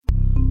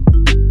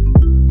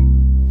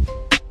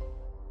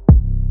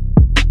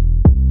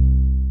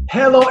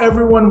Hello,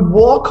 everyone.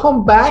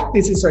 Welcome back.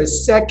 This is our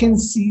second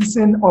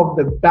season of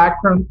the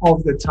Background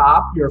of the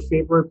Top, your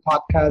favorite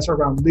podcast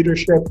around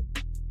leadership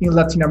in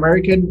Latin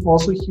America and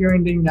also here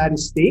in the United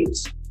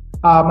States.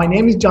 My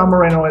name is John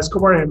Moreno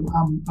Escobar, and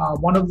I'm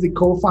one of the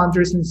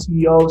co-founders and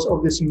CEOs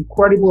of this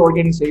incredible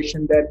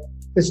organization that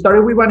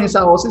started with Vanessa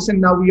Osis,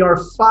 and now we are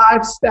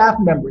 5 staff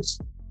members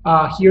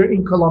here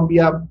in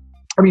Colombia.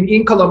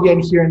 In Colombia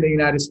and here in the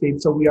United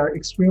States. So we are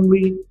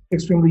extremely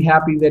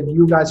happy that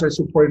you guys are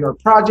supporting our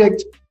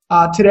project.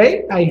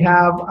 Today, I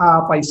have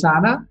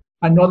Paisana,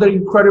 another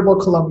incredible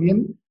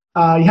Colombian.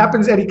 It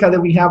happens, Erika,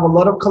 that we have a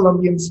lot of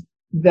Colombians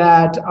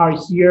that are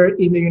here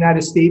in the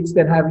United States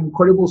that have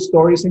incredible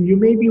stories. And you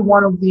may be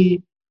one of the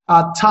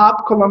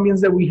top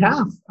Colombians that we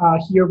have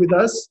here with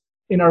us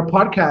in our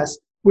podcast.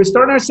 We're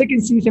starting our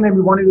second season, and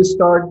we wanted to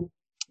start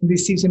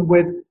this season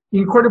with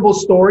incredible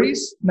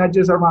stories, not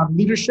just around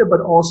leadership,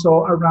 but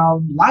also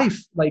around life,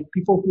 like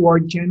people who are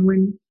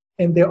genuine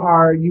and they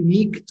are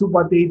unique to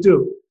what they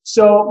do.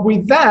 So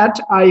with that,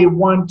 I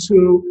want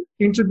to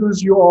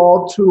introduce you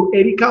all to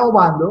Erika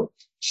Obando.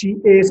 She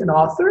is an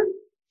author.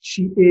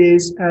 She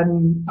is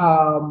an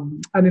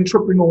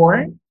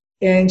entrepreneur,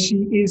 and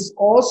she is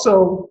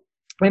also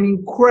an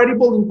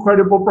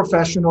incredible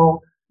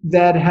professional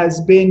that has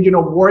been,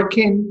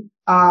 working,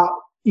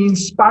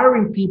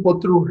 inspiring people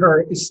through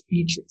her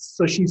speeches.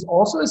 So she's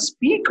also a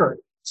speaker.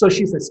 So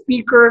she's a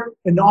speaker,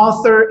 an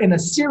author, and a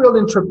serial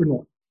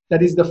entrepreneur.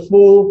 That is the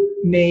full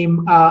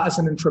name as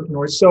an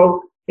entrepreneur.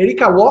 So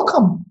Erika,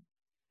 welcome.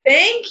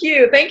 Thank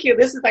you.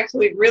 This is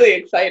actually really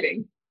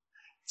exciting.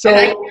 So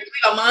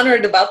I'm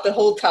honored about the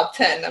whole top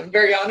 10. I'm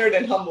very honored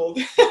and humbled.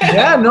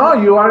 Yeah, no,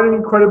 you are an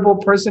incredible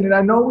person. And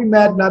I know we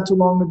met not too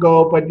long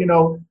ago, but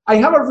I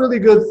have a really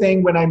good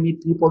thing when I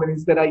meet people, and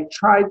it's that I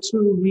try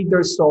to read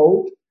their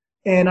soul.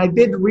 And I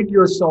did read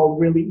your soul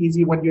really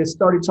easy when you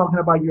started talking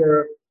about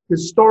your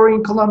story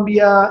in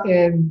Colombia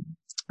and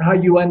how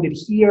you ended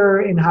here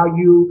and how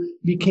you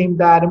became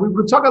that. And we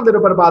could talk a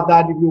little bit about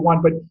that if you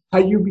want, but how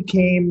you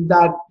became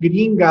that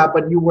gringa,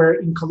 but you were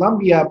in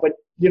Colombia, but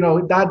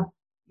that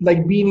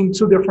like being in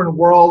 2 different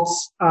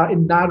worlds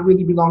and not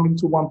really belonging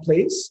to one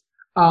place.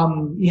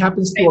 It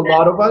happens to a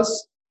lot of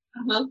us.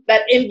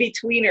 That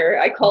in-betweener,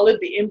 I call it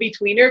the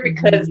in-betweener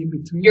because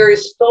you're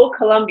so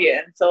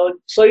Colombian. So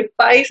soy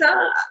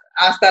paisa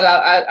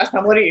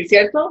hasta morir,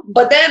 ¿cierto?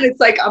 But then it's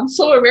like, I'm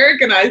so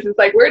Americanized. It's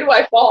like, where do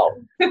I fall?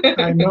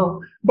 I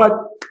know. But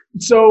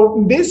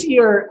so this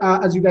year,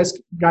 as you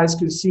guys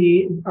could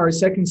see, our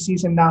second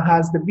season now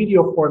has the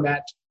video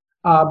format.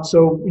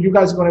 So you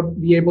guys are going to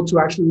be able to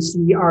actually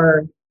see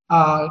our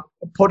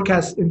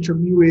podcast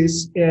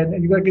interviewees,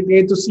 and you're going to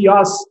get to see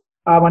us,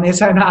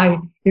 Vanessa and I,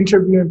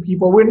 interviewing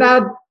people. We're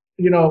not,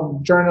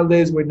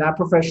 journalists. We're not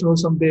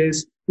professionals on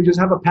this. We just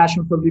have a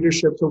passion for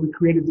leadership. So we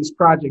created this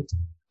project.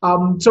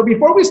 So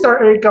before we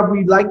start, Erika,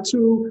 we'd like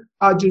to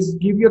just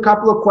give you a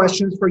couple of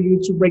questions for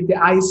you to break the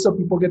ice so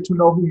people get to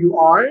know who you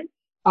are.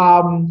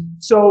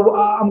 So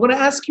I'm going to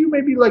ask you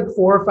maybe like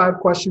 4 or 5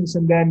 questions,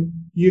 and then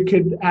you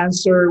could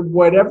answer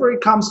whatever it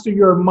comes to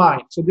your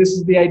mind. So this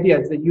is the idea,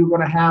 is that you're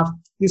going to have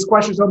these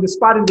questions on the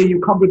spot, and then you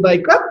come with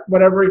like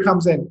whatever it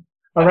comes in.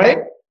 All right?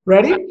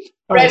 Ready?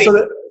 All Ready.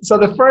 Right, so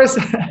the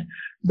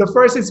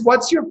first is,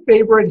 what's your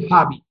favorite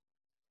hobby?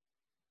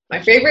 My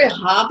favorite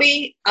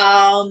hobby?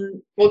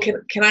 Well,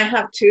 can I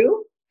have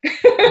 2?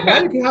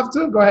 Yeah, you can have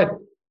 2. Go ahead.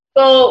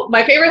 So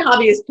my favorite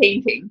hobby is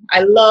painting.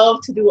 I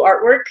love to do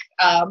artwork.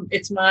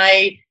 It's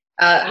my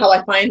how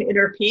I find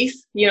inner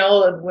peace.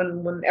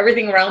 When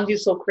everything around you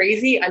is so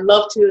crazy, I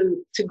love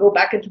to go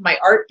back into my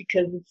art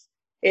because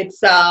it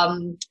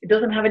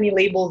doesn't have any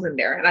labels in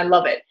there, and I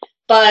love it.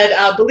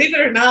 But believe it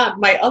or not,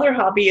 my other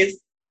hobby is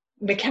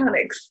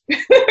mechanics.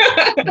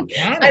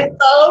 I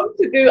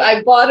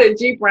bought a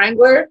Jeep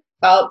Wrangler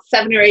about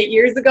 7 or 8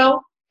 years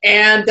ago,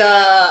 and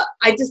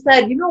I just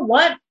said, you know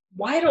what?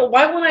 Why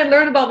won't I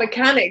learn about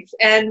mechanics?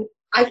 And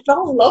I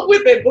fell in love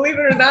with it, believe it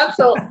or not.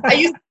 So I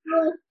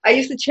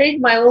used to change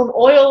my own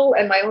oil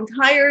and my own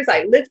tires.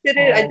 I lifted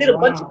it. I did a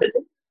bunch of it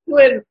to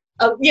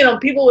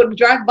it. People would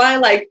drive by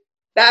like,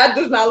 that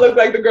does not look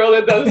like the girl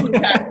that does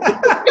mechanics.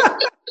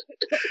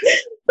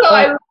 So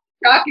I love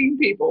shocking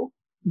people.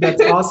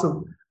 That's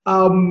awesome.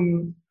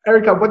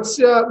 Erika, what's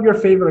your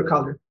favorite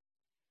color?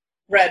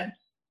 Red.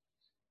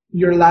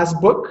 Your last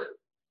book?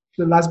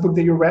 The last book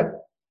that you read?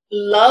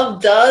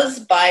 Love Does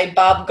by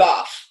Bob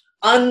Goff.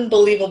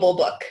 Unbelievable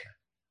book.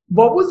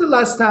 What was the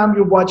last time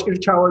you watched El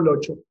Chavo del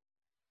Ocho?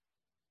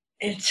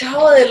 El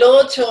Chavo del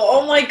Ocho.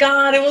 Oh my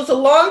God, it was a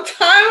long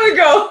time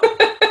ago.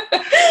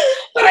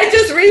 But I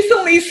just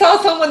recently saw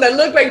someone that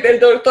looked like the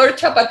Dr.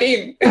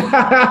 Chapatin.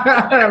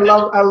 I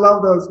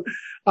love those.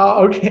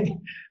 Okay.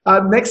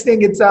 Next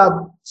thing, it's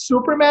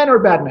Superman or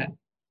Batman?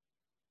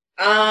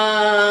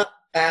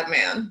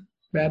 Batman.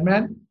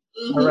 Batman?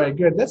 Mm-hmm. All right,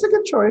 good. That's a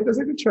good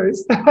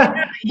choice.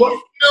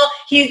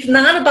 He's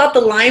not about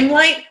the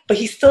limelight, but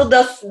he still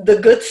does the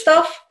good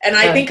stuff, and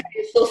I think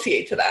I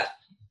associate to that.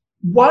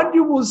 What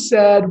you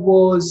said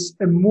was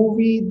a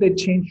movie that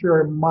changed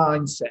your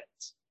mindset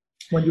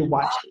when you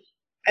watched it.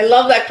 I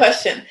love that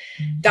question.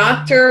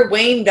 Dr.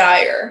 Wayne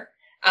Dyer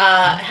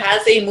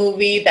has a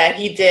movie that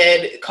he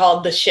did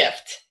called The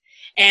Shift,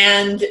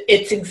 and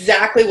it's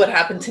exactly what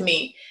happened to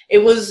me. It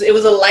was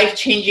a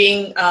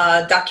life-changing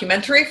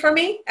documentary for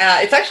me.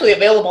 It's actually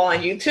available on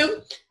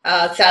YouTube.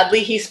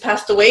 Sadly, he's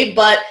passed away,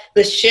 but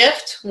The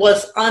Shift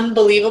was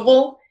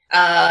unbelievable,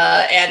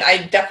 and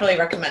I definitely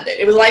recommend it.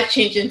 It was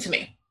life-changing to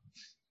me.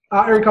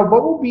 Erika,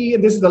 what will be,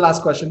 and this is the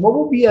last question, what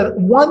will be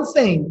one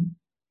thing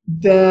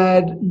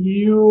that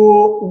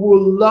you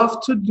would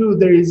love to do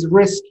that is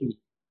risky?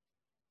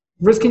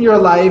 Risking your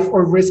life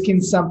or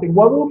risking something.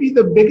 What will be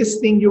the biggest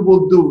thing you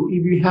will do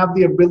if you have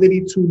the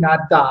ability to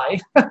not die?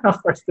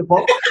 First of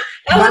all,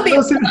 not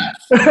losing,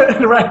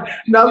 right,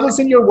 not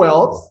losing your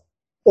wealth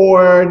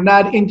or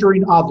not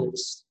injuring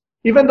others.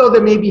 Even though they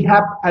may be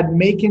at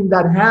making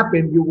that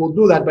happen, you will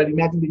do that. But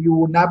imagine that you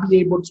will not be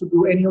able to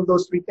do any of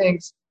those three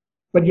things,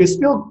 but you're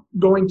still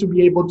going to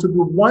be able to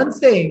do one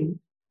thing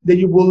that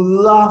you will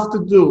love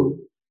to do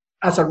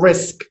as a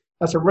risk,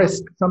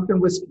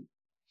 something risky.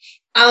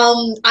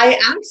 I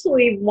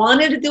actually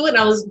wanted to do it and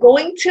I was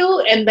going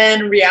to, and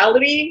then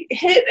reality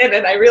hit and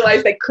then I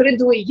realized I couldn't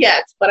do it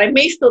yet, but I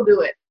may still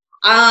do it.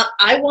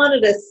 I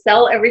wanted to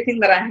sell everything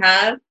that I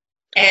had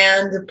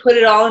and put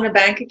it all in a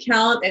bank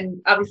account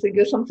and obviously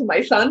give some to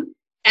my son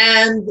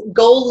and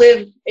go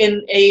live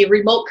in a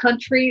remote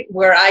country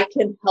where I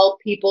can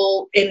help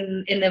people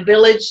in a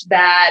village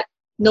that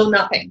know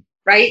nothing,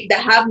 right?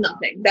 That have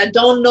nothing, that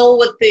don't know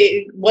what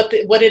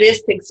it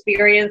is to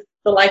experience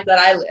the life that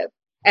I live.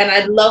 And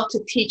I'd love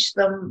to teach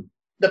them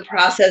the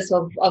process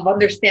of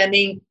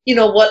understanding,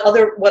 what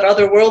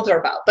other worlds are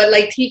about, but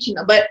like teaching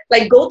them, but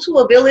like go to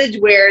a village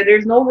where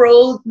there's no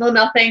roads, no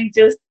nothing,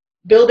 just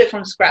build it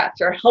from scratch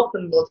or help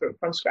them build it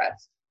from scratch.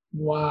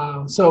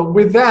 Wow. So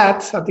with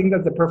that, I think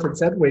that's the perfect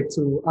segue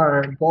to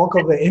our bulk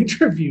of the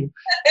interview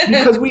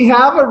because we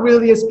have a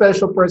really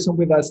special person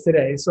with us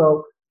today.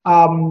 So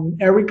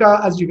Erika,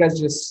 as you guys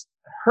just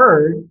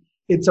heard,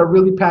 it's a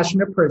really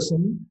passionate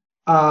person.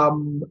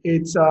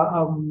 It's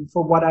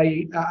for what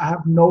I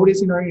have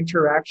noticed in our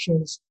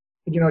interactions,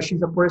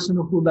 she's a person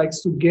who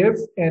likes to give,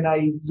 and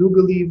I do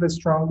believe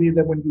strongly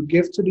that when you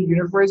give to the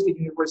universe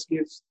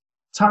gives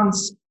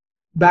tons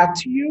back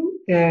to you,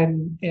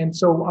 and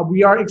so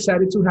we are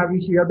excited to have you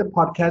here at the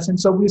podcast. And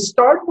so we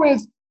start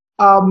with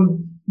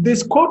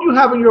this quote you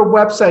have on your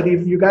website.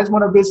 If you guys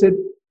want to visit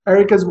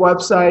Erika's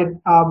website,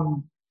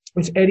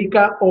 it's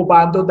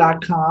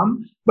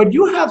erikaobando.com. But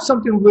you have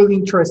something really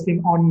interesting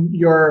on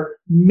your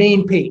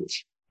main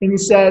page. And it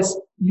says,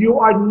 you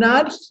are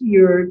not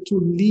here to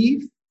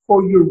leave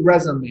for your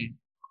resume.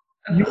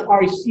 You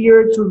are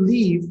here to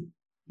leave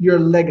your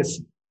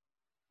legacy.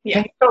 Yeah.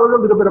 Can you tell a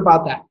little bit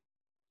about that?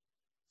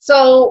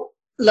 So,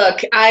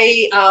 look,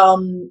 I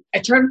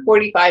turned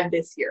 45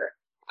 this year.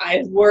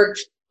 I've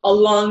worked a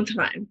long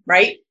time,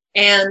 right?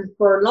 And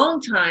for a long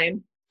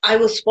time, I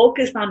was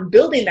focused on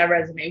building that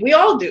resume. We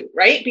all do,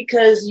 right?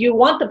 Because you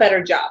want the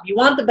better job, you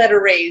want the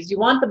better raise, you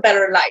want the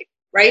better life,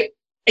 right?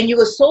 And you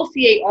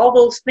associate all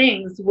those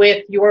things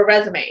with your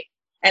resume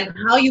and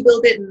how you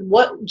build it and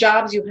what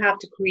jobs you have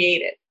to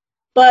create it.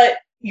 But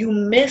you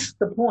miss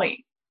the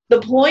point.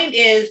 The point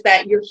is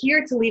that you're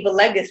here to leave a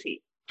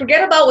legacy.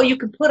 Forget about what you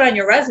can put on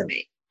your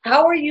resume.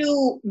 How are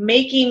you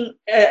making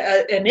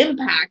an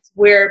impact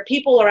where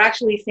people are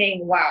actually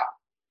saying, wow,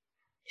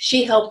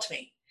 she helped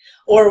me,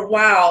 or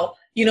wow,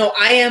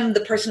 I am the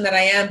person that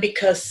I am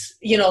because,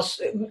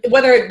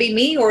 whether it be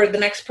me or the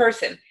next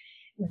person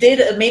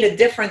made a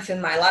difference in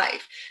my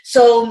life.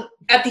 So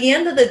at the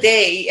end of the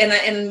day,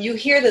 and you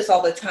hear this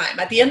all the time,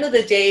 at the end of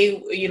the day,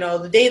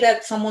 the day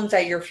that someone's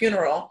at your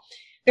funeral,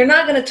 they're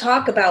not going to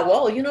talk about,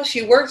 well,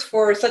 she works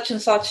for such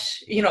and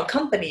such,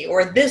 company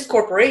or this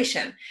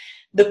corporation.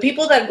 The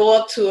people that go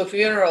up to a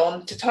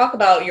funeral to talk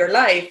about your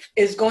life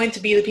is going to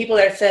be the people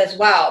that says,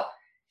 wow,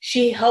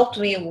 she helped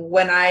me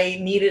when I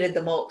needed it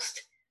the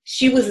most.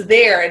 She was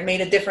there and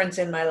made a difference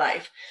in my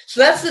life. So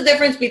that's the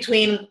difference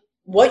between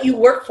what you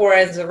work for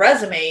as a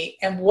resume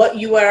and what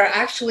you are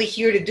actually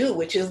here to do,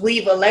 which is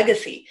leave a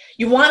legacy.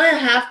 You want to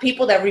have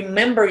people that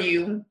remember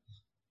you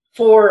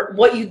for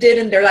what you did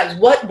in their lives.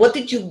 What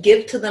did you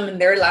give to them in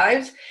their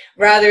lives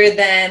rather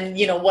than,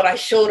 what I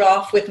showed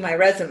off with my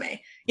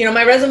resume.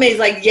 My resume is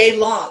like yay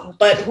long,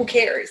 but who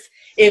cares?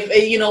 If,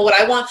 what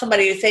I want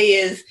somebody to say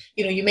is,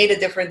 you made a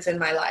difference in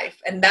my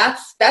life. And that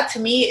to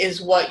me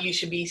is what you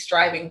should be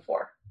striving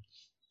for.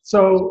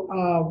 So,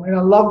 and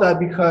I love that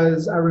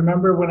because I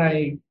remember when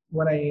I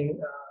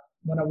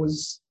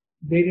was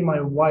dating my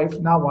wife,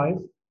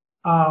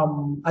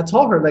 I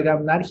told her, like,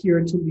 I'm not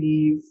here to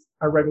leave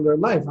a regular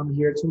life. I'm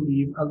here to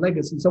leave a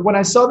legacy. So when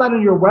I saw that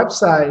on your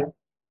website,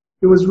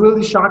 it was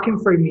really shocking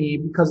for me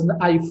because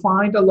I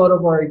find a lot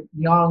of our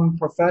young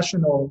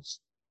professionals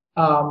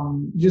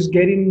just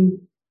getting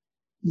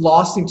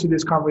lost into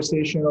this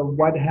conversation of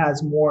what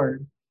has more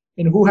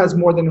and who has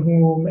more than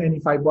whom. And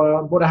if I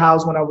bought a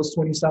house when I was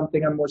 20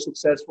 something, I'm more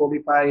successful.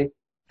 If I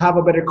have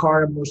a better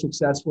car, I'm more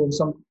successful.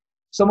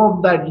 Some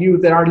of that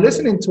youth that are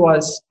listening to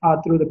us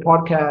through the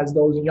podcast,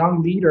 those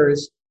young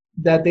leaders,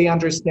 that they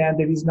understand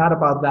that it's not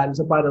about that. It's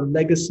about a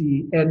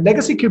legacy. And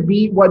legacy could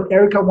be what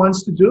Erika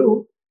wants to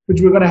do,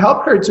 which we're going to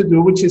help her to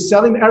do, which is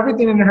selling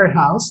everything in her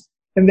house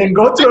and then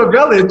go to a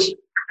village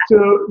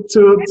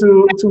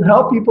to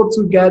help people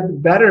to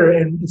get better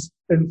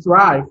and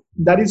thrive.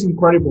 That is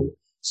incredible.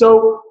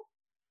 So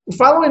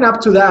following up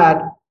to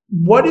that,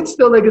 what is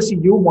the legacy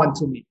you want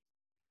to leave?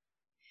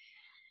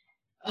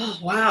 Oh,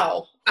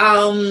 wow.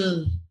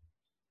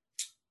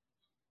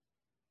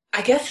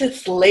 I guess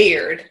it's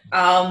layered.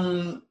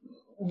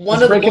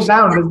 Let's break it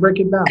down.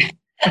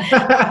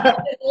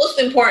 The most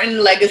important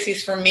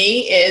legacies for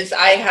me is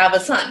I have a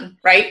son,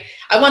 right?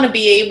 I want to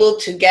be able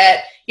to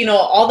get,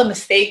 all the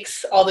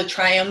mistakes, all the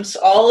triumphs,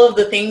 all of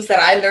the things that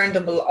I learned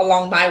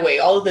along my way,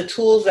 all of the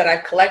tools that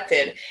I've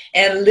collected,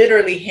 and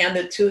literally hand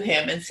it to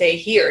him and say,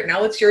 here,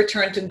 now it's your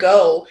turn to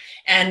go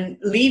and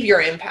leave your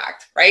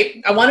impact,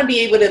 right? I want to be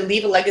able to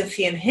leave a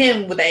legacy in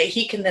him that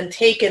he can then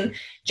take and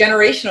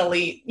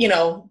generationally,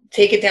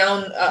 take it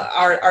down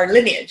our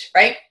lineage,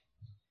 right?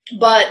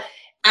 But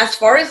as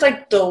far as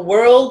like the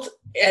world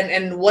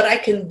and what I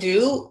can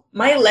do,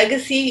 my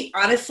legacy,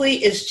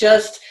 honestly, is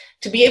just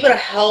to be able to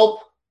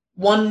help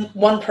one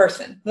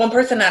person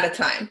at a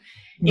time.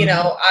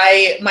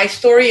 Mm-hmm. My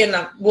story,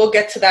 and we'll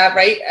get to that,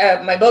 right?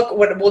 My book,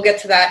 we'll get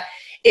to that,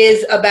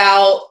 is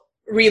about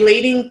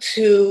relating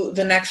to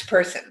the next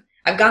person.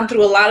 I've gone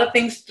through a lot of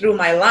things through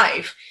my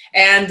life.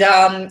 And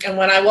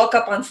when I walk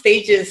up on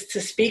stages to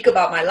speak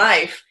about my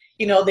life,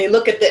 they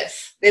look at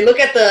this. They look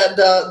at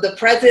the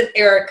present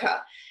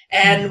Erika.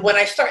 And when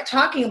I start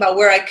talking about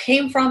where I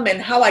came from and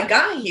how I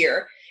got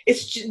here,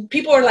 it's just,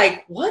 people are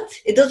like, what?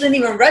 It doesn't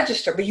even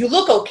register, but you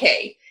look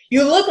okay.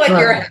 You look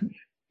like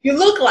you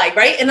look like,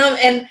 right?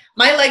 And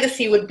my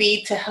legacy would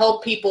be to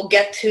help people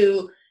get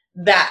to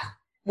that,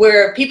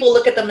 where people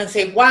look at them and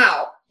say,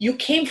 wow, you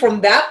came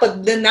from that,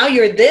 but then now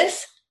you're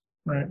this.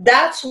 Right.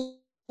 That's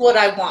what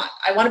I want.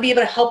 I want to be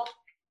able to help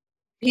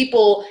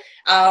people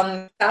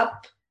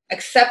stop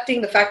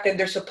accepting the fact that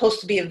they're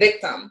supposed to be a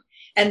victim,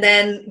 and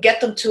then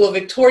get them to a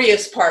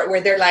victorious part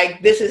where they're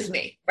like, this is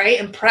me, right?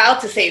 And proud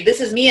to say,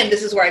 this is me and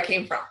this is where I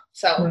came from.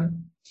 So, right.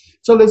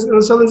 So let's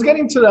get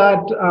into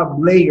that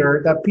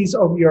layer, that piece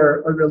of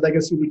your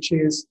legacy, which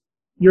is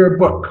your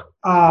book,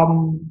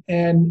 and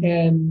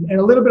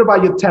a little bit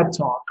about your TED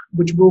Talk,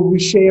 which we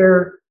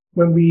share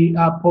when we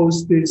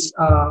post this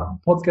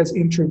podcast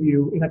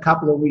interview in a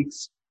couple of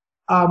weeks.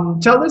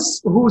 Tell us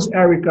who's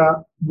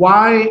Erika,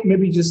 why,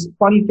 maybe just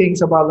funny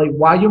things about like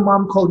why your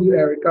mom called you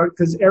Erika,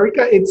 because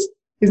Erika, it's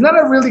not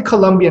a really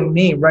Colombian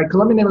name, right?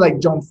 Colombian name like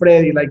John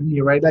Freddy, like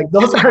me, right? Like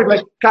those are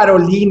like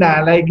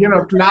Carolina, like,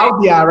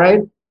 Claudia,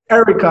 right?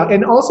 Erika.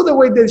 And also the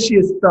way that she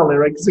is spelled it,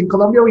 right? Because in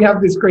Colombia, we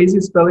have this crazy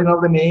spelling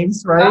of the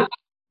names, right?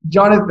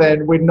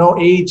 Jonathan with no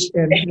H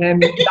and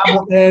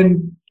double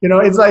N,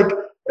 it's like,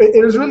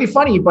 it was really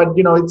funny, but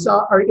it's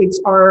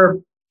our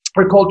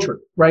culture,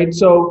 right?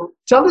 So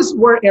tell us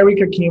where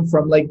Erika came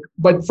from, like,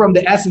 but from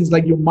the essence,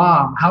 like your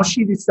mom, how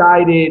she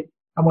decided,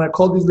 I'm going to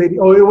call this lady.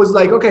 Oh, it was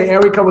like, okay,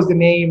 Erika was the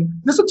name.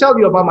 This will tell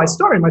you about my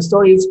story. My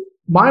story is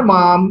my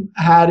mom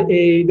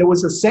there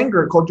was a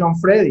singer called John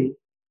Freddy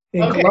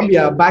in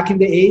Colombia back in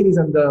the 80s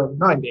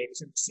not in the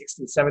 80s, in the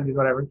 60s, 70s,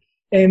 whatever.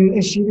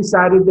 And she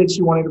decided that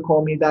she wanted to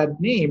call me that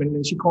name. And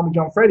then she called me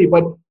John Freddy.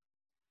 But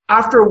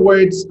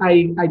afterwards,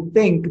 I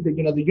think that,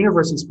 the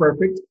universe is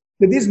perfect,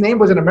 that this name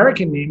was an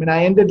American name. And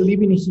I ended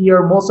living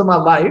here most of my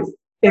life.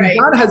 And right.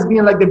 John has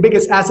been like the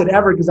biggest asset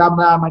ever, because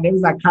my name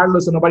is not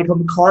Carlos, so nobody calls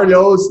me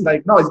Carlos.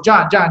 Like, no, it's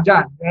John.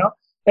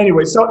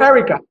 Anyway, so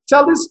Erika,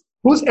 tell us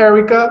who's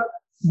Erika,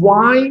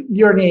 why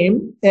your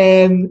name,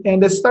 and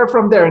let's start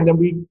from there, and then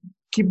we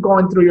keep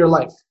going through your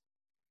life.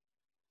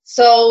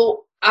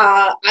 So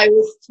I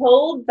was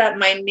told that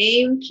my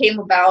name came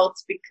about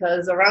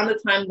because around the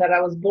time that I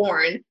was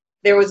born,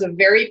 there was a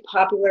very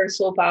popular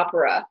soap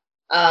opera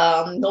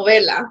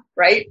novela,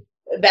 right?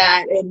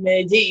 That in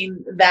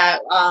Medellin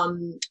that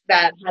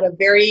had a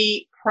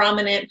very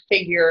prominent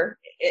figure,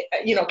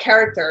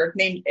 character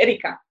named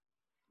Erika.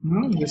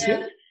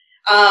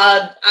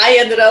 I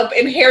ended up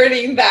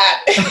inheriting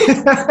that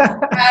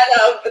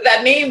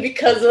that name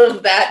because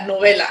of that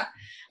novela.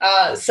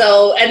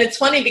 And it's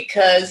funny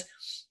because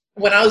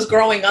when I was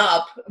growing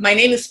up, my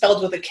name is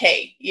spelled with a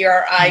K,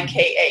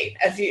 Erika.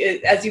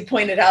 As you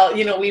pointed out,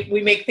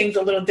 we make things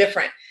a little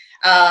different.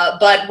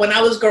 But when I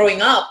was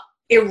growing up,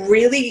 it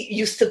really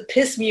used to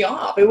piss me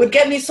off. It would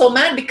get me so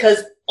mad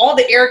because all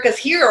the Erikas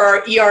here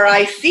are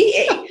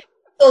Erica.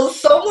 So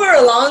somewhere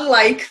along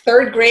like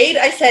third grade,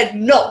 I said,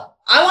 no,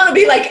 I want to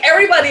be like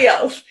everybody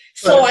else.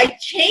 So I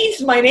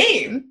changed my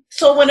name.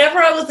 So whenever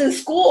I was in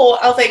school,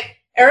 I was like,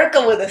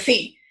 Erika with a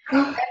C.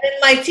 And then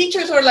my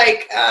teachers were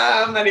like,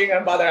 I'm not even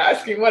going to bother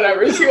asking,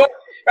 whatever she wants,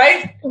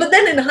 right? But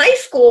then in high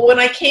school, when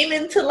I came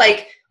into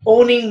like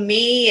owning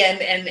me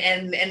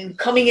and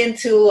coming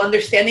into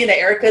understanding that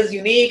Erika is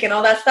unique and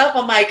all that stuff,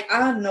 I'm like,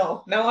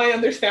 no, now I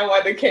understand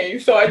why the K.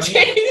 So I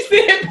changed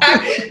it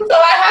back. So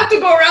I have to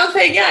go around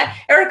saying, yeah,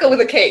 Erika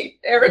with a K.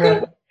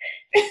 Erika.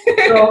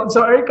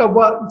 So Erika,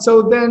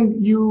 so then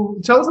you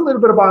tell us a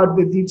little bit about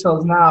the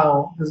details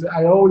now, because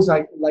I always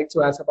like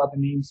to ask about the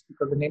names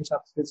because the names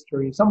have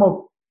history. Some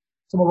of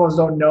us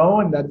don't know,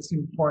 and that's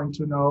important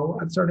to know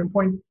at a certain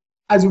point.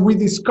 As we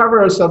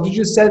discover ourselves, you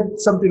just said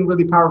something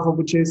really powerful,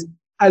 which is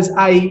as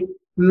I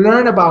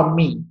learn about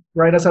me,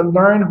 right? As I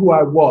learn who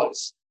I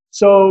was.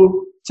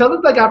 So tell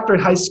us, like, after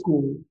high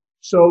school.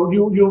 So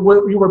you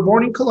were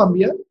born in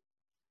Colombia,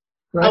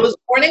 right? I was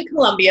born in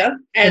Colombia,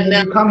 And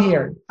then you come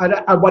here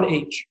at what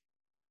age?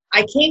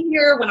 I came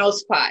here when I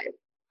was 5.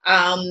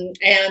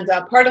 And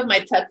part of my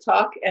TED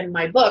Talk and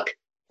my book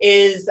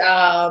is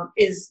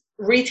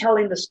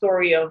retelling the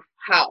story of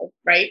how,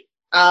 right?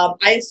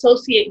 I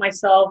associate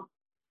myself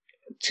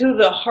to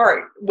the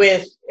heart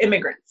with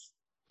immigrants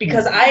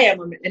because I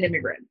am an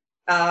immigrant.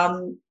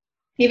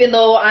 Even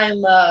though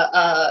I'm,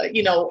 I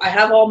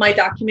have all my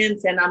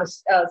documents and I'm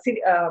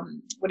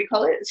what do you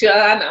call it?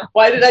 Ciudadana.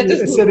 Why did I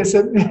just? A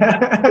citizen.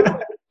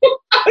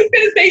 I was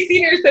going to say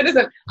senior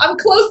citizen. I'm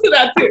close to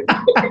that too.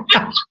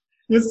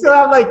 You still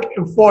have like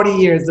 40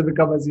 years to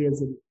become a senior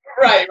citizen.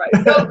 Right.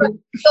 So I'm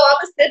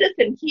a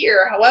citizen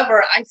here.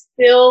 However, I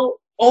still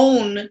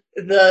own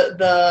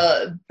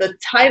the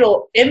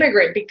title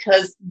immigrant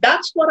because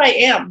that's what I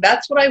am.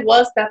 That's what I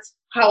was. That's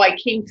how I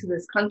came to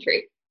this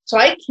country. So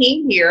I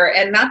came here,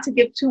 and not to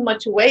give too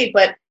much away,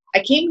 but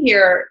I came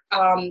here,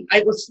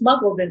 I was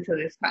smuggled into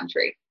this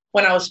country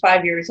when I was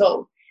 5 years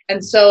old.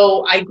 And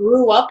so I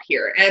grew up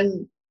here.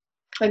 And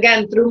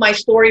again, through my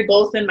story,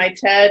 both in my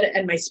TED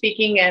and my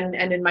speaking and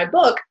in my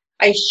book,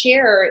 I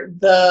share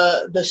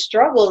the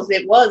struggles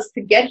it was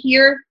to get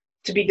here,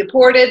 to be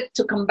deported,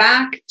 to come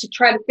back, to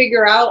try to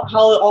figure out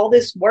how all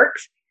this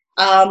works.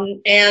 And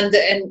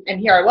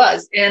here I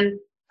was. And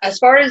as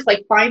far as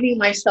like finding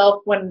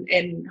myself when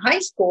in high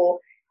school,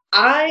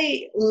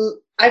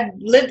 I've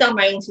lived on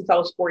my own since I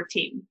was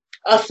 14.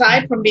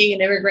 Aside from being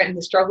an immigrant and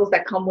the struggles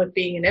that come with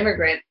being an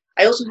immigrant,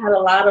 I also had a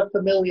lot of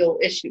familial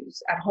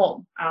issues at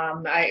home.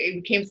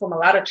 I came from a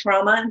lot of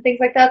trauma and things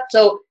like that.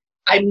 So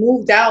I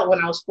moved out when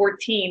I was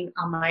 14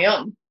 on my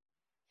own.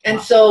 And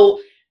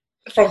so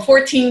from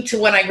 14 to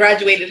when I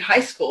graduated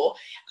high school,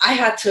 I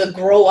had to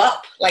grow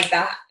up like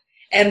that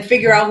and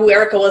figure out who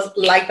Erika was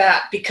like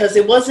that, because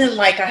it wasn't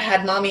like I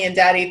had mommy and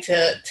daddy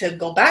to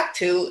go back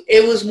to.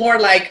 It was more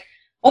like,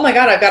 oh my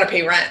God, I've got to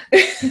pay rent.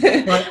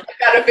 Right. I've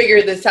got to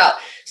figure this out.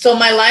 So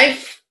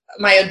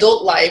my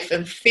adult life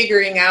and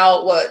figuring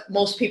out what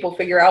most people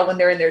figure out when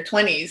they're in their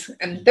 20s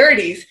and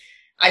 30s,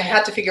 I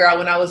had to figure out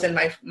when I was in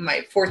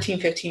my 14,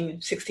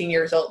 15, 16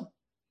 years old.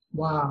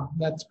 Wow,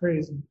 that's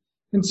crazy.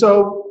 And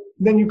so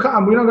then you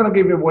come, we're not going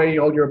to give away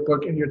all your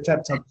book and your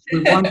TED Talk.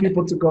 We want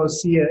people to go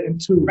see it and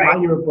to buy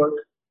your book.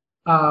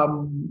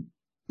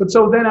 But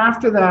so then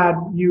after that,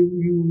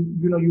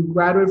 you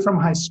graduate from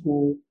high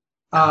school.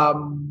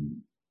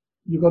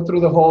 You go through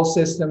the whole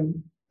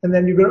system, and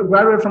then you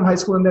graduate from high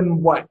school, and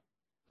then what?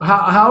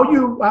 How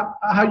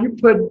you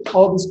put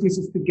all these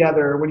pieces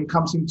together when it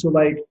comes into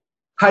like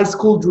high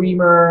school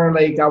dreamer,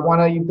 like I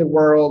want to eat the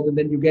world, and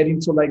then you get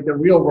into like the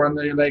real world,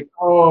 and you're like,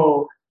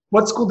 oh,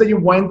 what school that you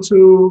went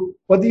to?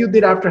 What did you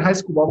did after high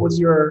school? What was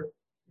your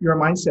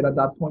mindset at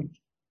that point?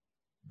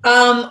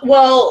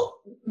 Well,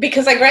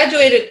 because I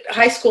graduated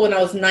high school when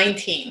I was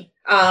 19.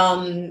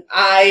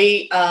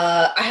 I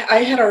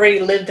had already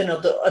lived an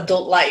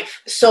adult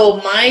life. So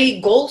my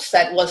goal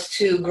set was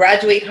to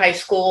graduate high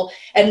school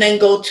and then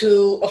go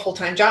to a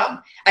full-time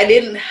job.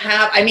 In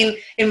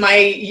my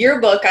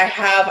yearbook,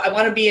 I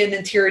want to be an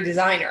interior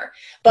designer,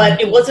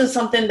 but it wasn't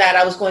something that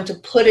I was going to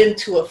put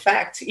into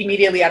effect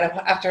immediately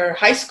after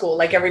high school,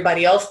 like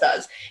everybody else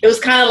does. It was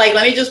kind of like,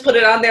 let me just put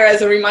it on there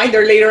as a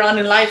reminder later on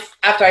in life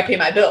after I pay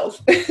my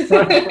bills.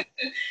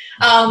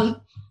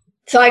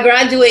 So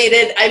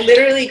I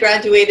literally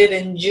graduated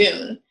in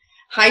June,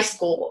 high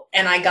school,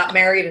 and I got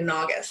married in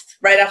August,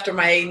 right after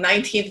my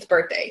 19th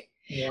birthday.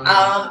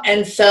 Wow.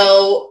 And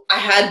so I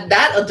had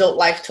that adult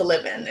life to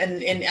live in,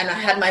 and I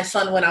had my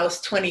son when I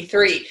was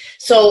 23.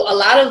 So a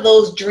lot of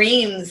those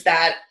dreams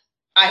that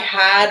I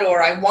had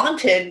or I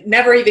wanted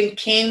never even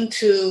came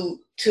to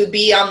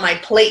be on my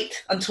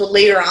plate until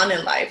later on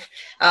in life.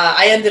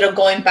 I ended up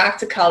going back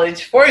to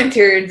college for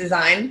interior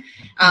design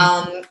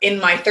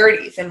in my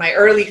 30s, in my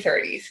early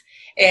 30s.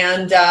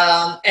 And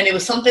it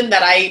was something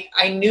that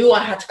I knew I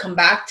had to come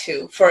back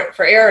to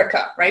for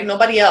Erika, right?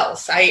 Nobody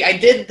else. I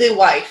did the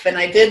wife, and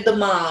I did the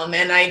mom,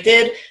 and I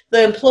did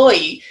the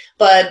employee.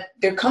 But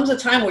there comes a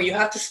time where you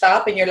have to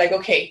stop and you're like,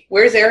 okay,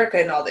 where's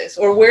Erika in all this?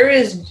 Or where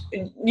is,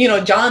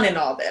 John in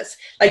all this?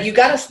 Like, you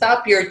got to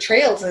stop your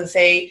trails and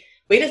say,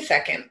 wait a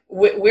second,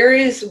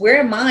 where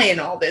am I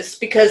in all this?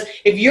 Because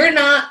if you're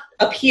not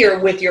up here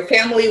with your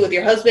family, with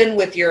your husband,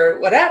 with your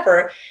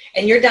whatever,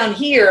 and you're down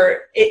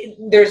here,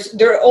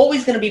 they're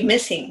always going to be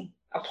missing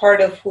a part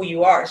of who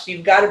you are. So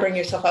you've got to bring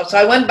yourself up. So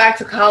I went back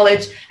to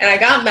college and I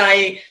got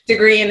my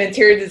degree in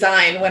interior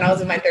design when I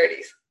was in my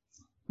 30s.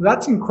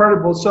 That's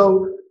incredible.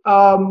 So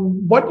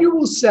what you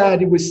will say,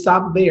 if we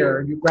stop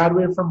there, you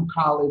graduated from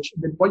college,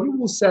 but what you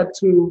will say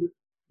to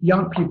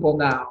young people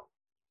now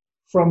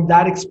from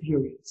that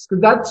experience?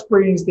 Because that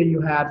experience that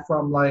you had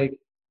from like,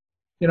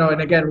 you know,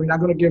 and again, we're not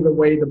going to give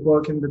away the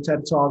book and the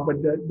TED Talk,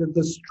 but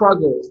the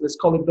struggles, let's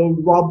call it those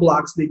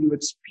roadblocks that you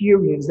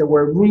experienced that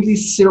were really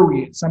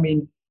serious. I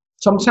mean,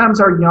 sometimes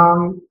our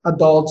young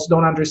adults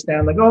don't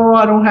understand, like, oh,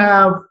 I don't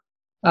have,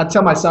 I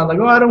tell my son, like,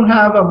 oh, I don't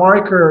have a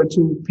marker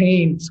to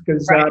paint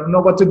because I don't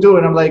know what to do.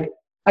 And I'm like,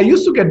 I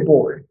used to get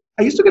bored.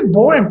 I used to get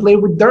bored and play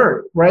with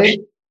dirt, right?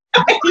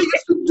 That's what I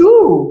used to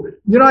do.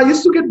 You know, I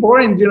used to get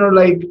bored and, you know,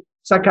 like,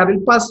 sacar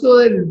el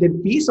pasto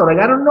del piso. Like,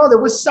 I don't know. There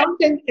was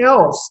something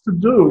else to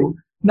do.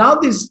 Now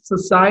this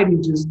society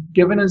just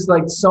given us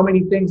like so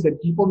many things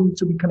that people need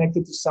to be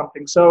connected to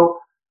something. So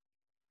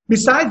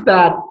besides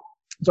that,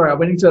 sorry, I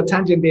went into a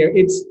tangent there.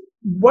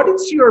 What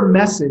is your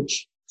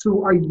message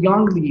to our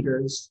young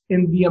leaders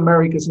in the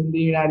Americas, in the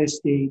United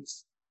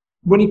States,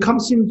 when it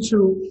comes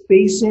into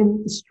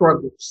facing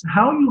struggles?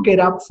 How you get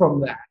up from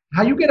that?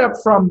 How you get up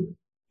from,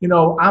 you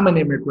know, I'm an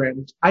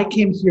immigrant, I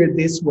came here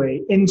this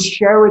way, and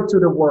share it to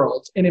the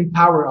world and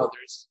empower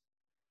others?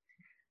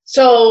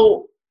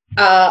 So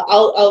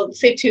I'll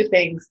say two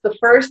things. The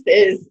first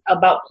is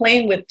about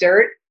playing with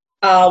dirt.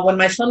 When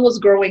my son was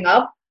growing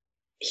up,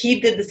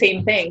 he did the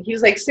same thing. He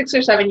was like 6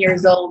 or 7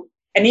 years old,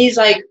 and he's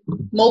like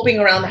moping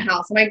around the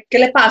house. I'm like, ¿qué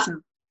le pasa?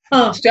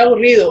 Oh, estoy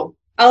aburrido.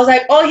 I was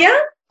like, oh yeah?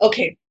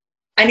 Okay.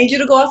 I need you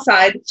to go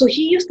outside. So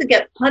he used to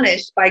get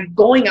punished by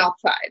going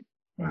outside.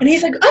 And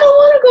he's like, I don't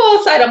want to go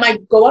outside. I'm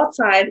like, go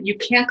outside. You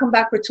can't come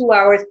back for 2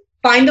 hours.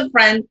 Find a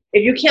friend.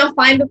 If you can't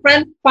find a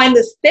friend, find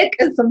a stick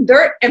and some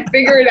dirt and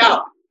figure it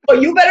out.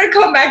 But you better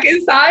come back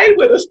inside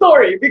with a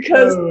story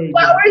because 2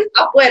 hours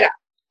afuera.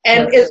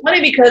 And it's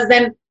funny because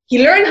then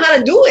he learned how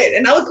to do it.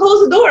 And I would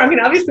close the door. I mean,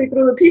 obviously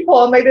through the people,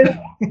 I'm like, de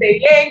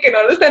bien, que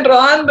no lo estén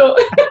robando.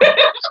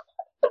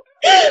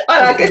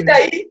 Para que esté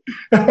ahí.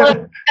 But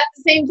at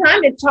the same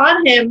time, it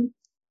taught him,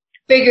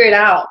 figure it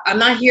out. I'm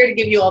not here to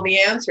give you all the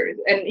answers.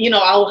 And, you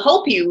know, I'll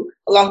help you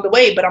along the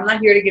way, but I'm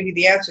not here to give you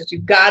the answers.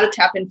 You've got to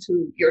tap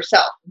into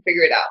yourself and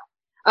figure it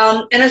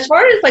out. And as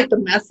far as like the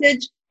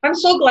message, I'm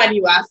so glad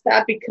you asked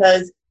that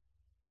because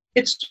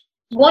it's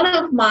one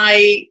of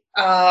my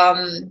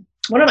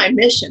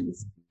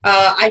missions.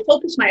 I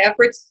focus my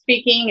efforts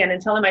speaking and in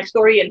telling my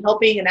story and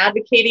helping and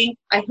advocating.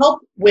 I help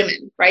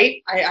women,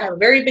 right? I have a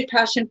very big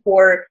passion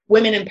for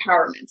women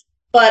empowerment.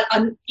 But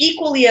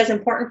equally as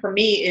important for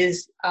me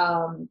is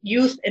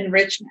youth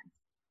enrichment,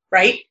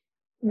 right?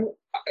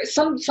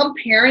 Some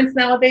parents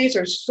nowadays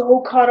are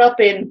so caught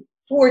up in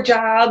 4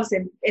 jobs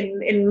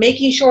and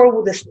making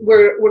sure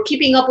we're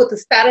keeping up with the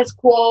status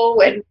quo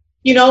and,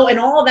 you know, and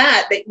all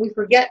that we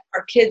forget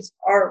our kids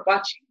are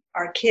watching.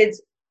 Our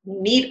kids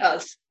need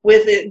us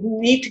with it,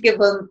 need to give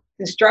them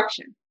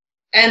instruction.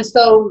 And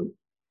so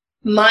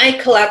my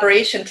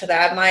collaboration to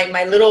that,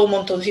 my little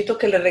montoncito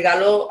que le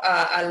regalo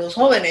a los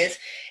jóvenes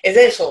es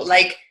eso,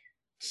 like,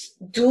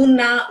 do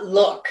not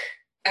look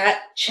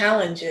at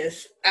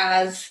challenges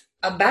as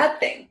a bad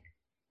thing,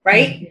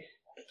 right? Mm-hmm.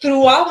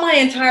 Throughout my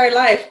entire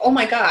life, oh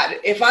my God,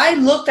 if I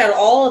looked at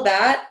all of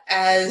that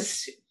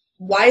as,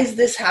 why is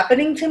this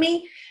happening to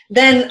me?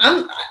 Then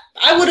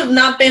I would have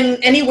not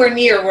been anywhere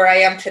near where I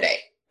am today,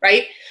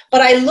 right? But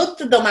I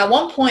looked at them at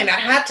one point, I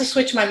had to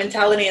switch my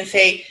mentality and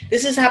say,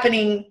 this is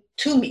happening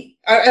to me,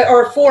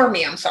 or for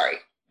me, I'm sorry,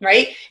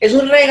 right? Es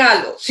un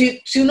regalo. Si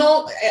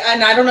uno,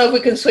 and I don't know if we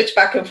can switch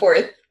back and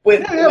forth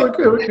with. Yeah, we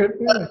could.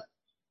 Yeah.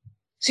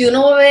 Si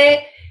uno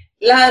ve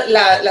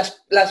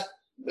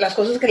las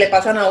cosas que le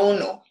pasan a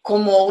uno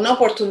como una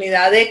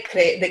oportunidad de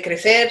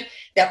crecer,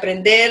 de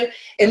aprender,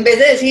 en vez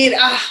de decir,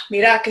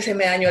 mira que se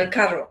me dañó el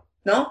carro,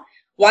 ¿no?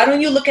 Why don't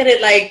you look at it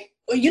like,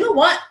 you know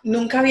what?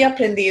 Nunca había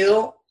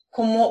aprendido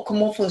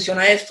cómo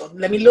funciona esto.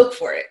 Let me look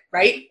for it,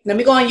 right? Let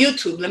me go on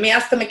YouTube. Let me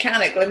ask the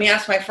mechanic. Let me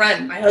ask my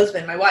friend, my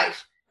husband, my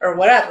wife, or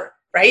whatever,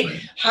 right?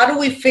 How do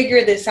we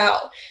figure this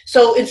out?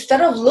 So instead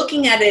of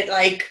looking at it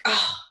like,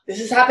 this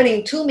is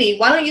happening to me,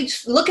 why don't you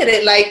just look at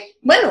it like,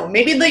 bueno,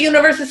 maybe the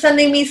universe is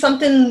sending me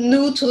something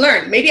new to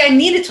learn. Maybe I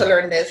needed to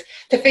learn this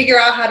to figure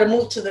out how to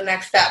move to the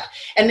next step.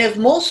 And if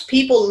most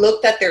people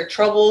looked at their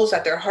troubles,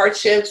 at their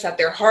hardships, at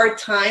their hard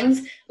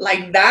times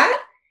like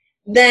that,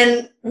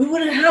 then we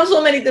wouldn't have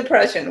so many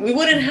depression. We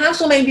wouldn't have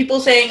so many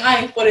people saying,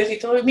 ay,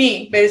 pobrecito de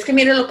mí, pero es que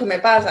mire lo que me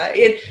pasa.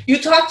 And you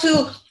talk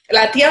to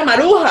la tía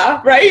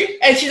Maruja, right?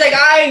 And she's like,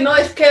 ay, no,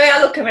 es que vea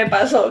lo que me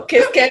pasó. Que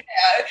es que,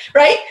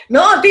 right?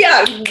 No,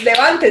 tía,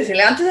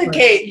 levántese,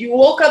 que you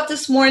woke up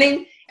this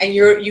morning and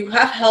you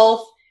have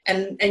health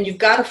and you've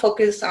got to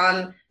focus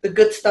on the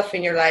good stuff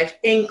in your life,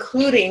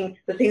 including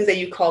the things that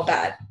you call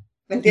bad.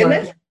 ¿Me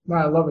entiendes? No,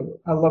 I love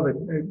it.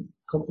 I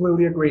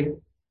completely agree.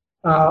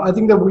 I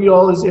think that we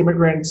all as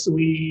immigrants,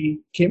 we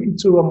came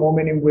into a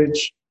moment in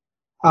which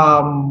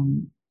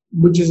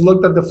we just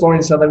looked at the floor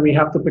and said that we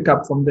have to pick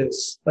up from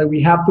this. Like we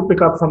have to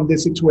pick up from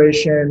this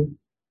situation.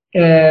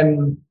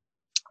 And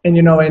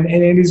you know, and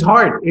it is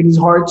hard. It is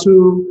hard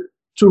to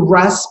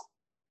rest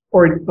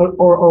or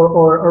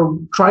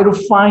try to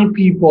find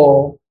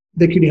people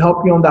that could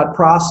help you on that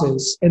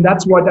process. And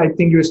that's what I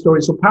think your story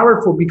is so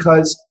powerful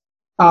because,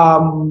 you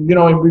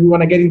know, and we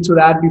want to get into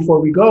that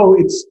before we go.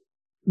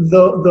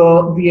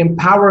 the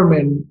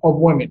empowerment of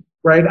women,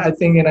 right? I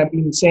think, and I've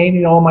been saying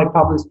in all my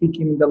public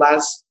speaking in the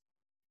last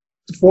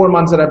 4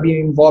 months that I've been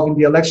involved in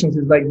the elections,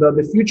 is like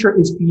the future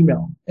is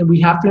female, and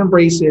we have to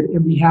embrace it,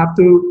 and we have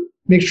to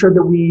make sure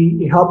that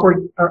we help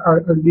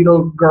our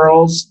little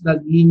girls, las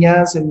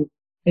niñas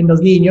and los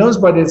niños,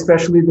 but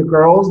especially the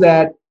girls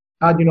that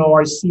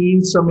are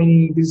seeing so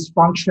many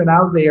dysfunction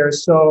out there.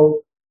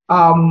 So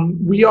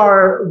we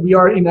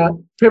are in a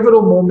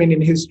pivotal moment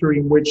in history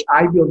in which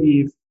I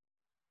believe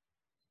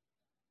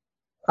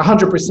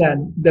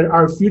 100% that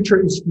our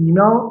future is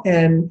female.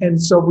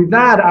 And so with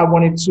that, I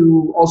wanted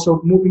to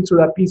also move into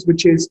that piece,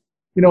 which is,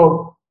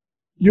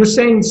 you're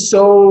saying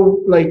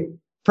so like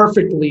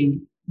perfectly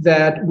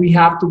that we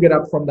have to get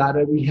up from that,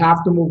 and we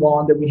have to move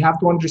on, that we have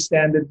to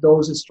understand that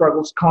those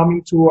struggles come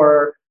into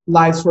our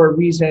lives for a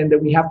reason,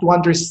 that we have to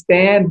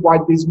understand why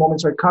these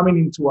moments are coming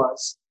into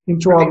us,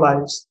 into our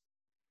lives.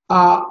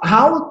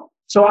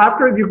 So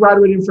after you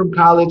graduated from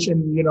college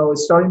and,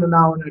 starting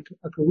now in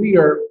a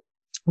career,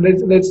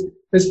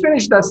 let's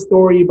finish that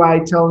story by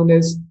telling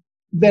us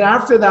then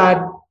after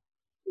that,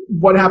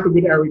 what happened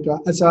with Erika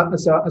as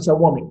a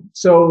woman.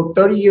 So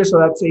 30 years, so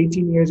that's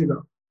 18 years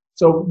ago.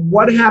 So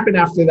what happened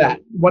after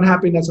that? What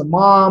happened as a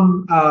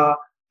mom,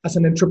 as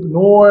an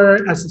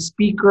entrepreneur, as a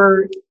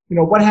speaker?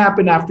 What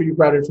happened after you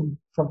graduated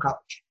from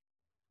college?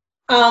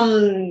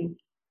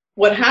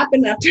 What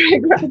happened after I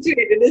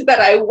graduated is that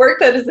I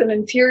worked as an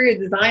interior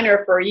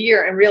designer for a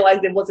year and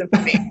realized it wasn't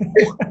for me. Can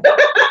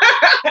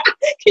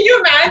you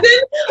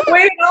imagine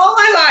waiting all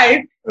my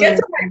life, get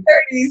to my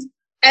 30s,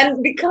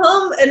 and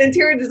become an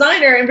interior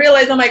designer and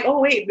realize I'm like,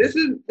 oh wait, this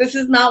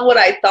is not what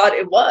I thought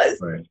it was.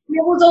 Right. It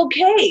was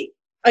okay.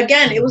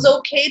 Again, it was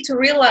okay to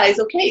realize,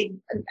 okay,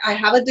 I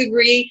have a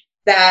degree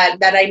that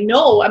I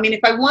know. I mean, if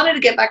I wanted to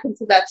get back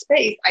into that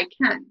space, I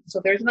can.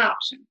 So there's an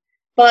option.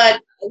 But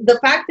the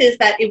fact is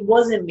that it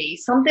wasn't me.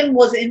 Something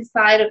was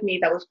inside of me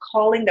that was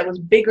calling, that was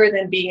bigger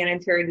than being an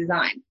interior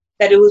design,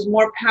 that it was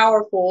more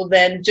powerful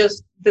than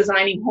just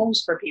designing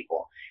homes for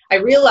people. I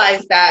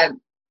realized that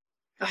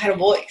I had a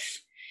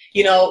voice.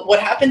 What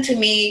happened to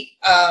me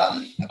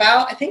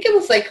I think it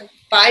was like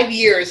 5 or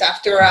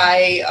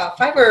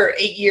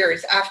 8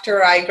 years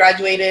after I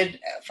graduated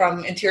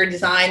from interior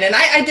design. And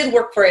I did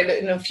work for it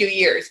in a few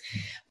years.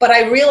 But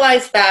I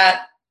realized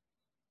that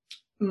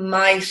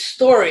my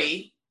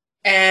story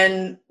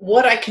and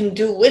what I can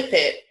do with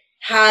it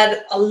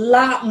had a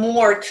lot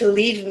more to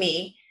leave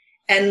me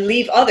and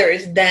leave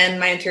others than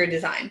my interior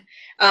design.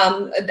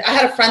 I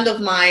had a friend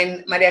of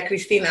mine, Maria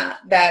Cristina,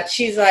 that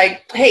she's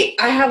like, hey,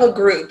 I have a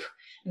group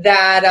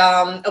that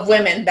of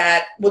women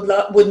that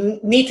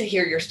would need to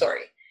hear your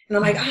story. And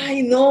I'm like,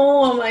 I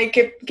know. I'm like,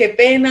 que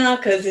pena,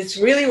 because it's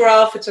really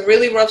rough. It's a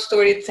really rough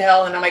story to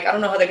tell. And I'm like, I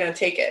don't know how they're going to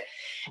take it.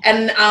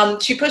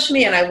 And she pushed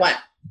me and I went.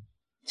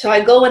 So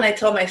I go and I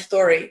tell my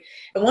story.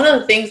 And one of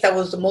the things that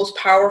was the most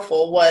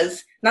powerful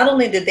was not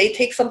only did they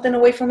take something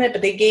away from it,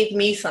 but they gave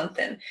me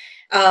something.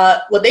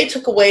 What they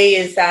took away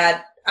is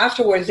that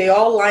afterwards they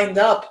all lined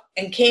up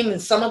and came,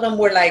 and some of them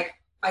were like,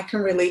 I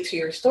can relate to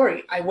your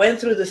story. I went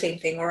through the same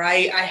thing, or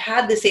I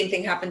had the same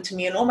thing happen to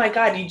me, and oh my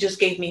God, you just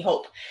gave me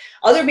hope.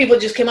 Other people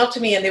just came up to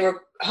me and they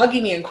were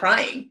hugging me and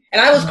crying,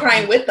 and I was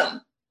crying with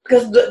them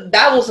because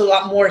that was a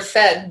lot more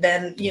said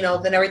than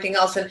everything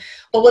else.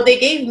 But what they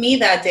gave me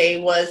that day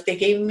was they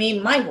gave me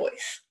my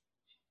voice.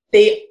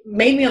 They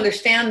made me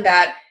understand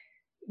that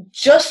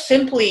just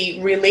simply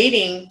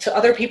relating to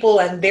other people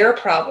and their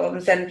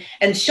problems and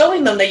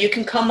showing them that you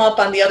can come up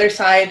on the other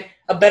side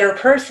a better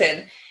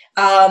person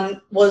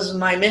was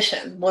my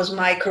mission, was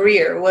my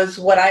career, was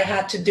what I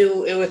had to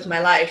do with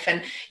my life.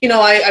 And,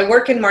 I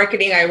work in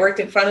marketing. I worked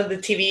in front of the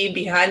TV,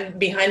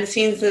 behind the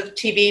scenes of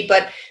TV,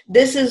 but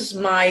this is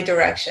my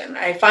direction.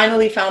 I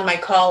finally found my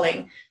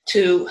calling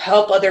to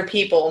help other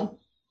people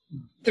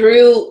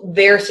through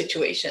their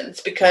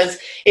situations, because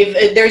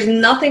if there's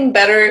nothing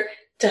better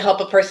to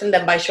help a person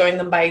than by showing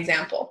them by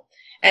example.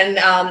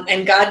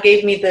 And God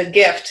gave me the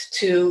gift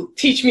to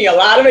teach me a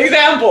lot of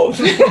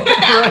examples.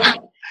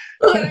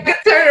 I could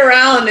turn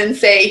around and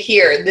say,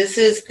 here, this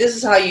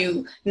is how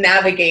you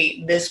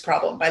navigate this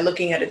problem by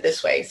looking at it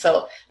this way.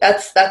 So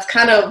that's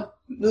kind of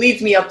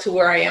leads me up to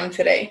where I am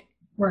today.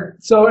 Right.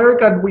 So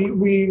Erika,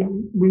 we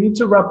need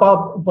to wrap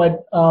up,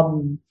 but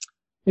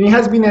it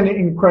has been an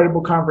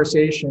incredible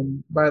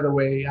conversation, by the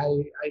way.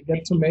 I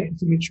get to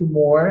meet you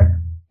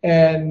more,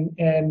 and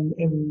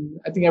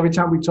I think every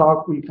time we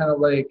talk, we kind of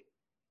like,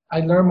 I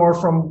learn more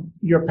from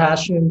your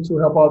passion to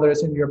help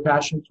others and your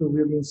passion to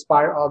really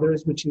inspire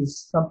others, which is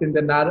something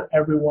that not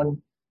everyone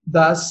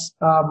does.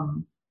 But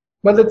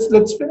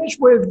let's finish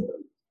with,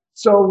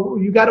 so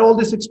you got all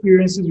these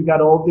experiences, you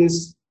got all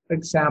these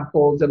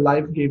examples that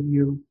life gave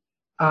you,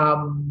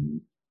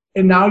 and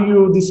now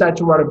you decide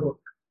to write a book.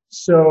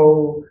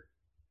 So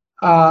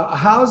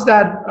how's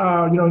that,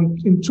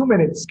 in 2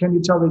 minutes, can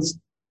you tell us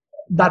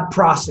that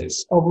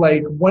process of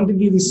like, when did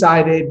you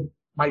decided,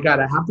 my God,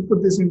 I have to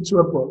put this into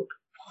a book?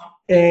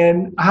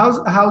 And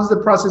how's the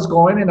process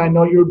going? And I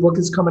know your book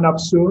is coming up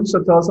soon,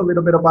 so tell us a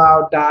little bit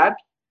about that,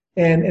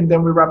 and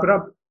then we wrap it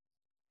up.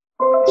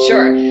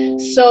 Sure.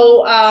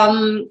 So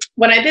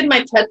when I did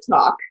my TED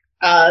Talk,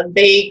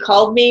 they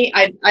called me.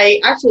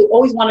 I actually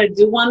always wanted to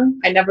do one.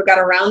 I never got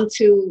around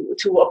to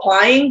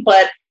applying,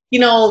 but you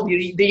know,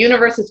 the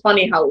universe is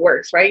funny how it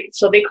works, right?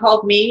 So they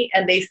called me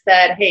and they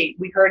said, hey,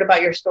 we heard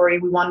about your story.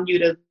 We wanted you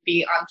to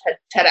be on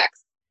TEDx.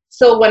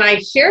 So when I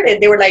shared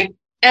it, they were like,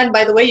 and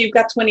by the way, you've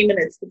got 20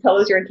 minutes to tell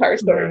us your entire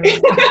story.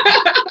 So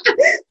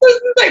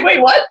it's like, wait,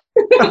 what?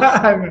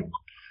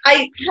 I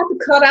had to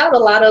cut out a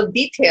lot of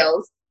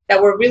details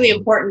that were really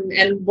important.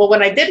 And well,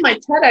 when I did my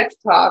TEDx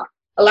talk,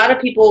 a lot of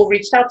people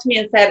reached out to me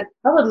and said,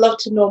 I would love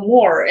to know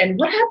more. And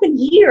what happened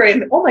here?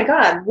 And oh my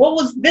God, what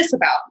was this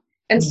about?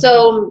 And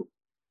so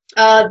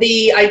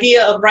the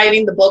idea of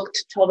writing the book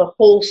to tell the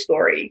whole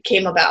story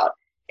came about.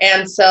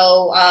 And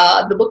so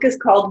the book is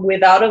called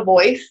Without a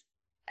Voice,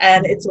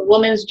 and it's a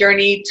woman's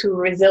journey to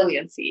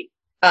resiliency,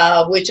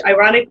 which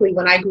ironically,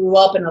 when I grew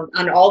up and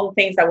on all the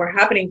things that were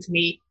happening to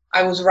me,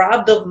 I was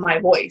robbed of my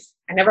voice.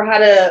 I never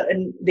had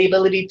the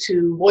ability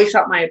to voice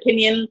out my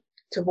opinion,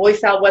 to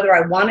voice out whether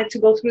I wanted to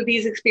go through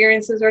these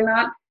experiences or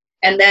not.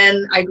 And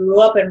then I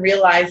grew up and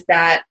realized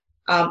that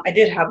I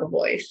did have a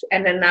voice.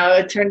 And then now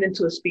it turned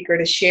into a speaker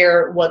to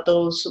share what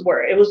those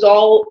were. It was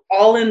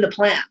all in the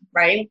plan,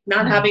 right?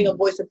 Not having a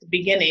voice at the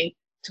beginning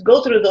to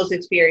go through those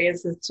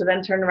experiences, to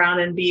then turn around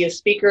and be a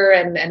speaker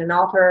and an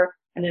author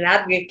and an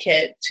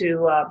advocate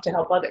to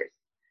help others.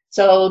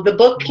 So the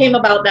book came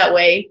about that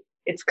way.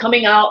 It's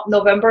coming out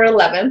November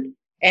 11th.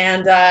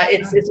 And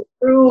it's a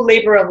true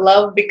labor of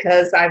love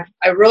because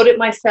I wrote it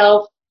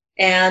myself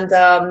and,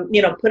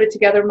 put it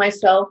together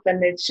myself,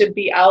 and it should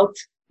be out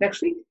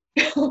next week.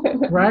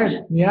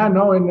 Right. Yeah,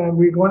 no, and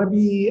we're going to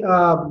be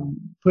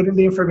putting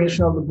the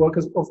information of the book,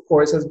 of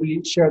course, as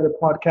we share the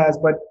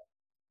podcast. But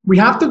we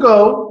have to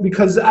go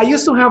because I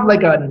used to have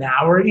like an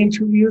hour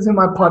interviews in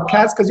my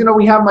podcast because,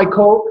 we have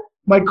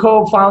my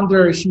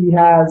co-founder. She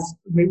has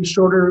maybe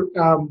shorter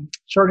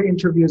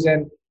interviews,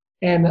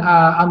 and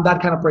I'm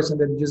that kind of person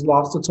that just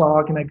loves to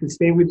talk, and I could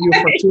stay with you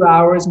for 2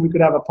 hours and we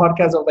could have a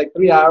podcast of like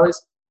 3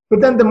 hours. But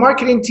then the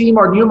marketing team,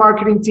 our new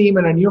marketing team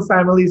and our new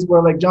families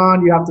were like,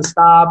 John, you have to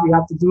stop. You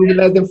have to do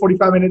less than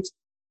 45 minutes.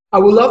 I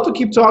would love to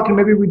keep talking.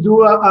 Maybe we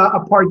do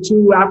a part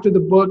 2 after the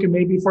book and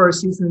maybe for our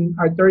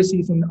third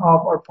season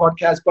of our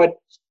podcast. But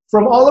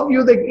from all of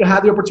you that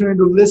had the opportunity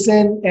to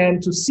listen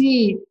and to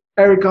see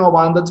Erika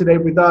Obando today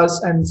with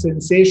us, and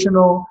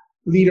sensational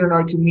leader in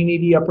our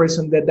community, a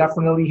person that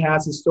definitely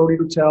has a story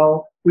to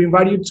tell. We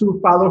invite you to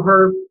follow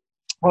her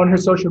on her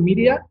social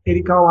media,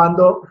 Erika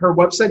Obando, her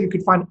website. You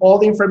can find all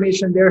the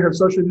information there, her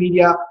social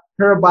media,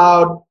 her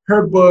about,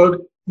 her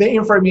book, the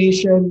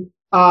information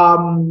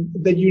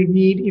that you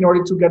need in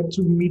order to get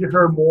to meet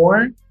her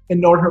more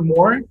and know her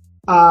more.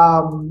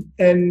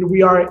 And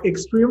we are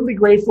extremely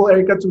grateful,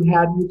 Erika, to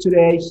have you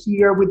today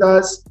here with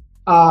us.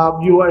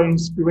 You are an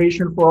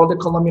inspiration for all the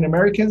Colombian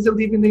Americans that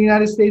live in the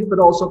United States, but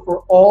also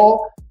for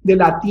all the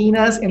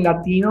Latinas and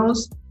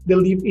Latinos that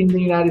live in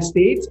the United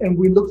States. And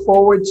we look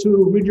forward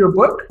to read your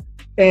book.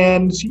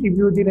 And if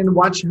you didn't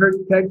watch her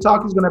TED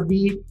Talk, it's going to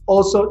be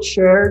also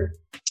shared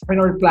on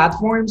our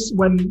platforms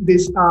when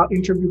this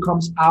interview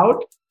comes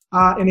out.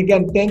 And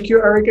again, thank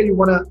you, Erika. You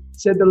want to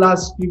say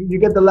you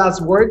get the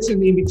last words in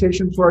the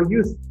invitation to our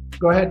youth.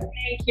 Go ahead.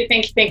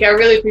 Thank you. I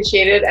really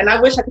appreciate it. And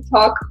I wish I could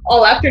talk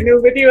all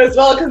afternoon with you as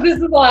well, because this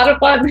is a lot of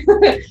fun.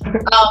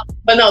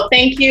 But no,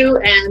 thank you.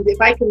 And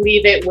if I can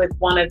leave it with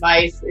one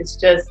advice, it's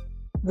just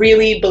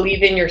really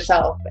believe in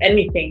yourself.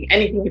 Anything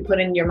you put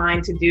in your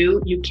mind to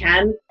do, you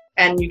can,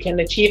 and you can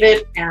achieve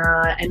it.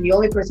 And the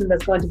only person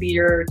that's going to be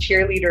your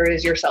cheerleader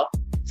is yourself.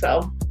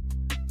 So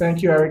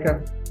thank you,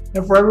 Erika.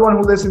 And for everyone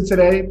who listened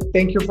today,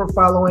 thank you for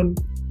following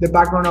the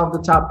Background of the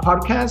Top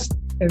podcast.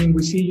 And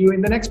we see you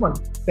in the next one.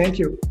 Thank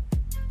you.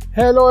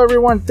 Hello,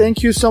 everyone.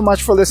 Thank you so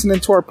much for listening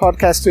to our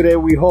podcast today.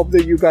 We hope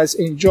that you guys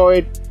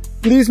enjoyed.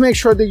 Please make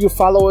sure that you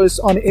follow us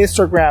on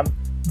Instagram,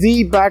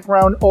 The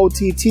Background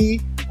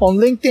OTT, on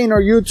LinkedIn or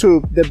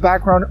YouTube, The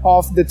Background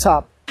of the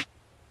Top.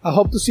 I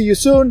hope to see you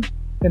soon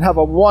and have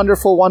a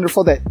wonderful,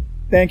 wonderful day.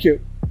 Thank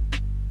you.